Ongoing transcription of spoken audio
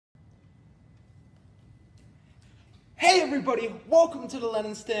Hey everybody, welcome to the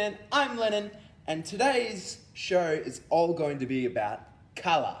Lennon Stand. I'm Lennon, and today's show is all going to be about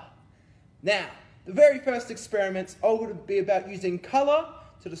colour. Now, the very first experiment's all going to be about using colour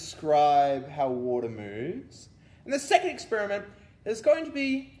to describe how water moves. And the second experiment is going to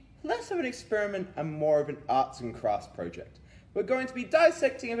be less of an experiment and more of an arts and crafts project. We're going to be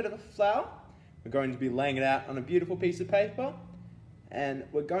dissecting a bit of a flower, we're going to be laying it out on a beautiful piece of paper, and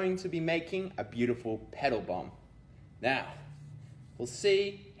we're going to be making a beautiful petal bomb. Now, we'll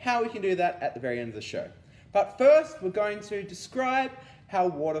see how we can do that at the very end of the show. But first, we're going to describe how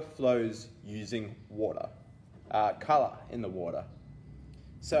water flows using water, colour in the water.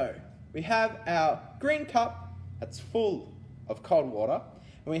 So, we have our green cup that's full of cold water,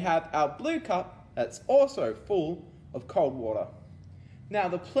 and we have our blue cup that's also full of cold water. Now,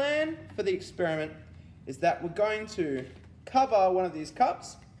 the plan for the experiment is that we're going to cover one of these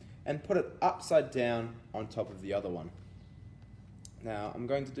cups and put it upside down on top of the other one. Now, I'm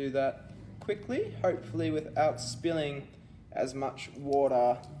going to do that quickly, hopefully without spilling as much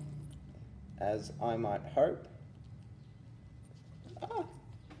water as I might hope.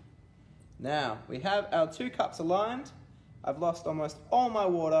 Now, we have our two cups aligned. I've lost almost all my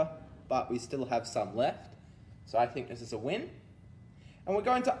water, but we still have some left. So I think this is a win. And we're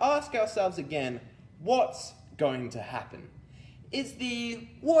going to ask ourselves again, what's going to happen? Is the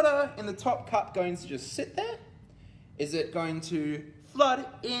water in the top cup going to just sit there? Is it going to flood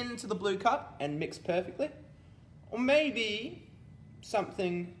into the blue cup and mix perfectly? Or maybe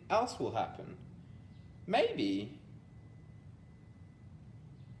something else will happen. Maybe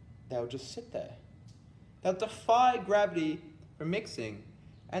they'll just sit there. They'll defy gravity for mixing,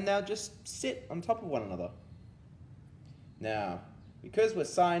 and they'll just sit on top of one another. Now, because we're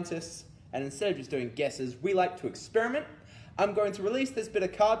scientists, and instead of just doing guesses, we like to experiment, I'm going to release this bit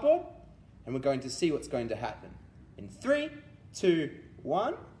of cardboard, and we're going to see what's going to happen. In 3, 2,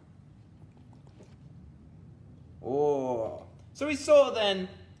 1. Oh. So we saw then,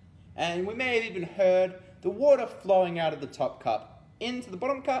 and we may have even heard, the water flowing out of the top cup into the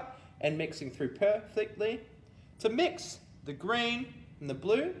bottom cup and mixing through perfectly to mix the green and the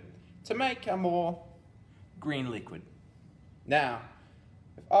blue to make a more green liquid. Now,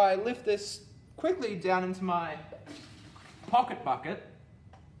 if I lift this quickly down into my pocket bucket,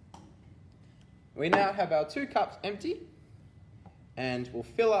 we now have our two cups empty, and we'll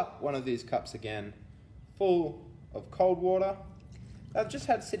fill up one of these cups again full of cold water that I've just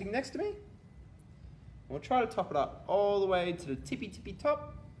had sitting next to me. And we'll try to top it up all the way to the tippy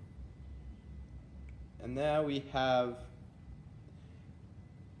top. And now we have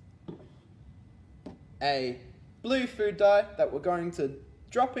a blue food dye that we're going to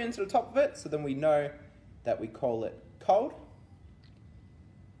drop into the top of it, so then we know that we call it cold.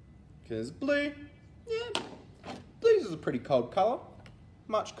 Because blue, yeah, blue is a pretty cold colour.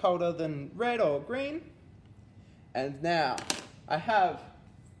 Much colder than red or green. And now, I have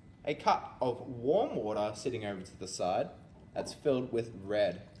a cup of warm water sitting over to the side that's filled with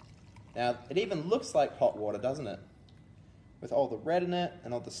red. Now, it even looks like hot water, doesn't it? With all the red in it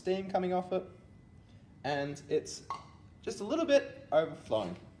and all the steam coming off it. And it's just a little bit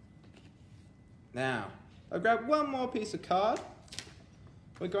overflowing. Now, I'll grab one more piece of card.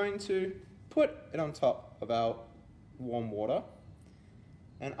 We're going to put it on top of our warm water,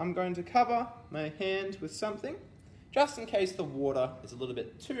 and I'm going to cover my hand with something just in case the water is a little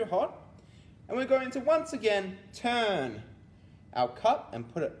bit too hot, and we're going to once again turn our cup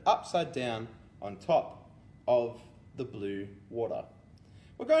and put it upside down on top of the blue water.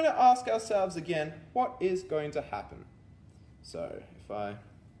 We're going to ask ourselves again, what is going to happen? So if I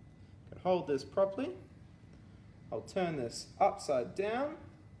can hold this properly, I'll turn this upside down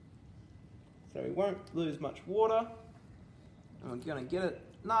so we won't lose much water. And we're going to get it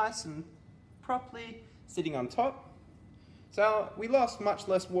nice and properly sitting on top. So we lost much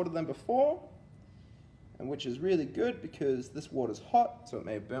less water than before, and which is really good because this water's hot, so it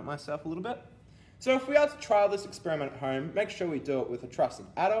may have burnt myself a little bit. So if we are to trial this experiment at home, make sure we do it with a trusted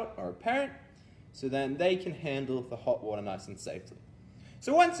adult or a parent, so then they can handle the hot water nice and safely.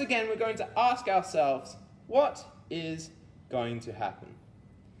 So once again, we're going to ask ourselves, what is going to happen?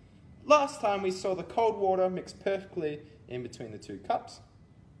 Last time we saw the cold water mix perfectly in between the two cups.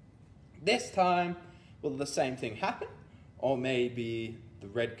 This time, will the same thing happen? Or maybe the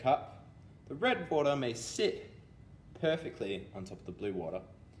red cup, the red water may sit perfectly on top of the blue water.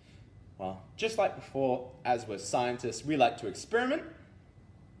 Well, just like before, as we're scientists, we like to experiment.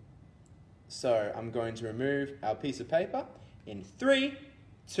 So I'm going to remove our piece of paper in 3,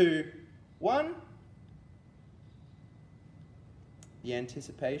 2, 1. The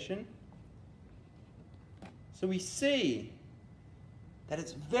anticipation So we see that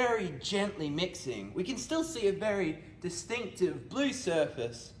it's very gently mixing. We can still see a very distinctive blue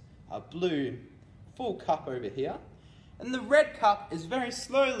surface, a blue full cup over here, and the red cup is very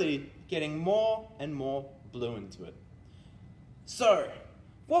slowly getting more and more blue into it. So,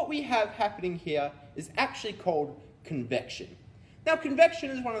 what we have happening here is actually called convection. Now,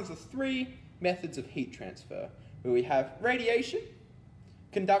 convection is one of the three methods of heat transfer, where we have radiation,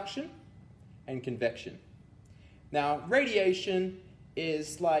 conduction, and convection. Now, radiation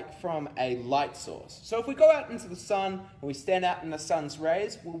is like from a light source. So if we go out into the sun and we stand out in the sun's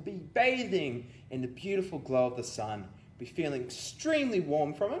rays, we'll be bathing in the beautiful glow of the sun, be feeling extremely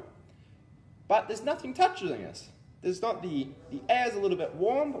warm from it, but there's nothing touching us. There's not the air's a little bit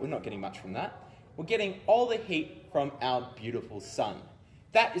warm, but we're not getting much from that. We're getting all the heat from our beautiful sun.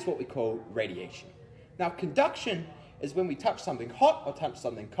 That is what we call radiation. Now, conduction is when we touch something hot or touch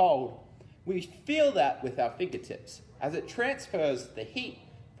something cold. We feel that with our fingertips. As it transfers the heat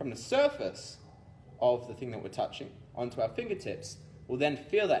from the surface of the thing that we're touching onto our fingertips, we'll then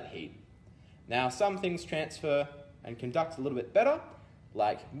feel that heat. Now, some things transfer and conduct a little bit better,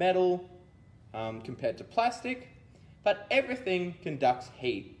 like metal compared to plastic, but everything conducts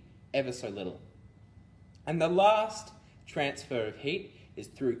heat ever so little. And the last transfer of heat is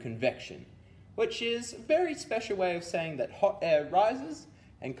through convection, which is a very special way of saying that hot air rises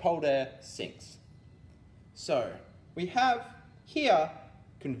and cold air sinks. So, we have here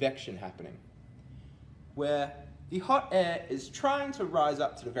convection happening, where the hot air is trying to rise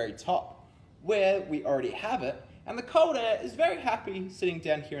up to the very top, where we already have it, and the cold air is very happy sitting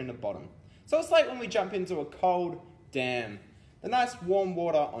down here in the bottom. So it's like when we jump into a cold dam. The nice warm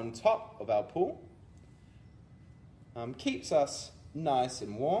water on top of our pool keeps us nice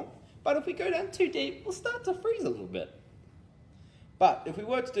and warm, but if we go down too deep, we'll start to freeze a little bit. But if we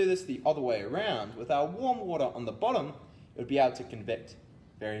were to do this the other way around, with our warm water on the bottom, it would be able to convect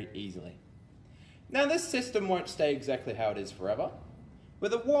very easily. Now, this system won't stay exactly how it is forever, where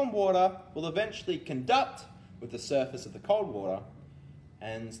the warm water will eventually conduct with the surface of the cold water,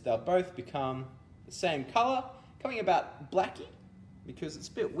 and they'll both become the same color, coming about blacky, because it's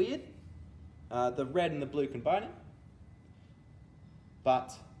a bit weird, the red and the blue combining.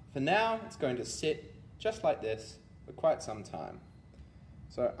 But for now, it's going to sit just like this for quite some time.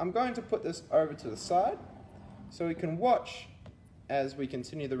 So I'm going to put this over to the side so we can watch, as we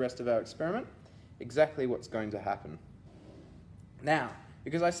continue the rest of our experiment, exactly what's going to happen. Now,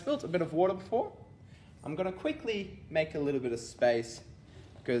 because I spilt a bit of water before, I'm going to quickly make a little bit of space,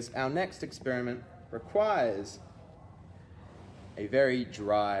 because our next experiment requires a very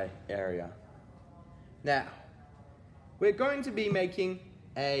dry area. Now, we're going to be making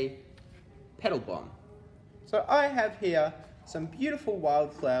a petal bomb. So I have here some beautiful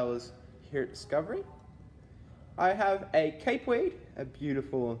wildflowers here at Discovery. I have a capeweed, a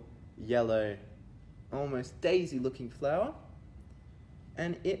beautiful yellow, almost daisy looking flower,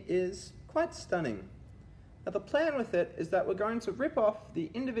 and it is quite stunning. Now, the plan with it is that we're going to rip off the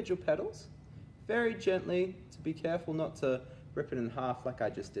individual petals very gently, to be careful not to rip it in half like I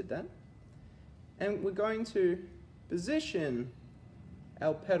just did then. And we're going to position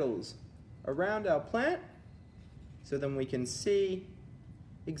our petals around our plant so then we can see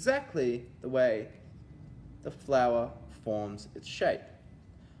exactly the way the flower forms its shape.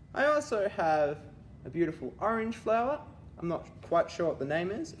 I also have a beautiful orange flower. I'm not quite sure what the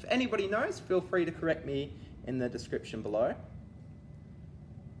name is. If anybody knows, feel free to correct me in the description below.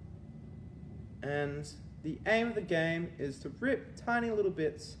 And the aim of the game is to rip tiny little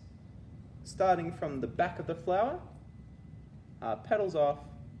bits starting from the back of the flower, petals off,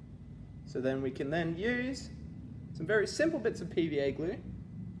 so then we can then use some very simple bits of PVA glue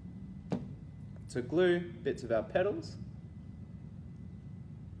to glue bits of our petals,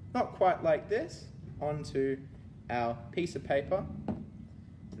 not quite like this, onto our piece of paper,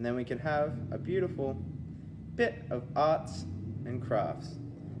 and then we can have a beautiful bit of arts and crafts.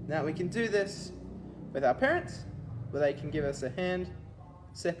 Now, we can do this with our parents, where they can give us a hand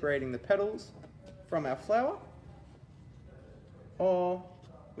separating the petals from our flower, or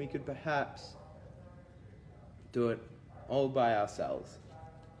we could perhaps do it all by ourselves.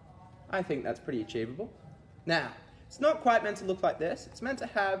 I think that's pretty achievable. Now, it's not quite meant to look like this. It's meant to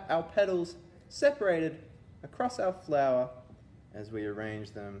have our petals separated across our flower as we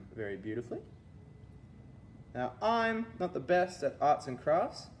arrange them very beautifully. Now, I'm not the best at arts and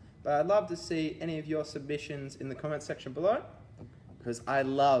crafts, but I'd love to see any of your submissions in the comment section below, because I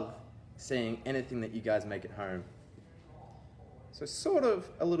love seeing anything that you guys make at home. So sort of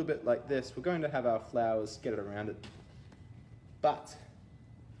a little bit like this, we're going to have our flowers scattered around it. But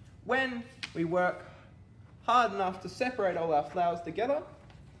when we work hard enough to separate all our flowers together,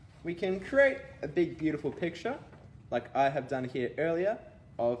 we can create a big beautiful picture, like I have done here earlier,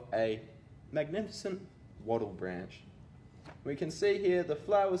 of a magnificent wattle branch. We can see here the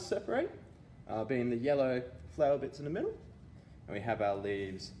flowers separate, being the yellow flower bits in the middle, and we have our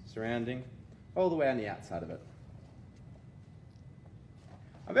leaves surrounding all the way on the outside of it.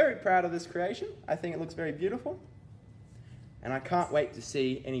 I'm very proud of this creation. I think it looks very beautiful, and I can't wait to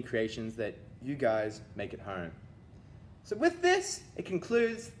see any creations that you guys make at home. So with this, it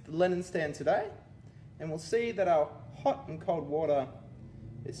concludes the Lennon Stand today, and we'll see that our hot and cold water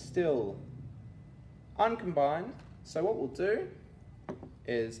is still uncombined. So what we'll do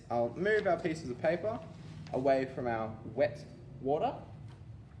is I'll move our pieces of paper away from our wet water,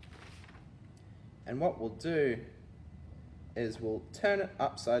 and what we'll do is we'll turn it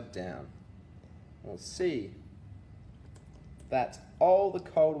upside down. We'll see that all the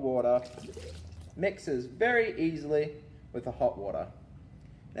cold water mixes very easily with the hot water.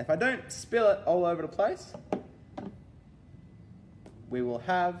 And if I don't spill it all over the place, we will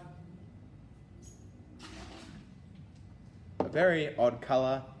have a very odd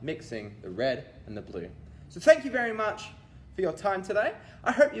colour mixing the red and the blue. So thank you very much for your time today.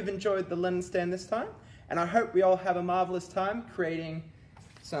 I hope you've enjoyed the Lennon Stand this time, and I hope we all have a marvellous time creating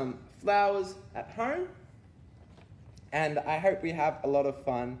some flowers at home, and I hope we have a lot of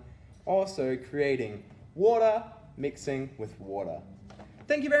fun also creating water mixing with water.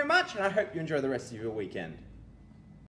 Thank you very much, and I hope you enjoy the rest of your weekend.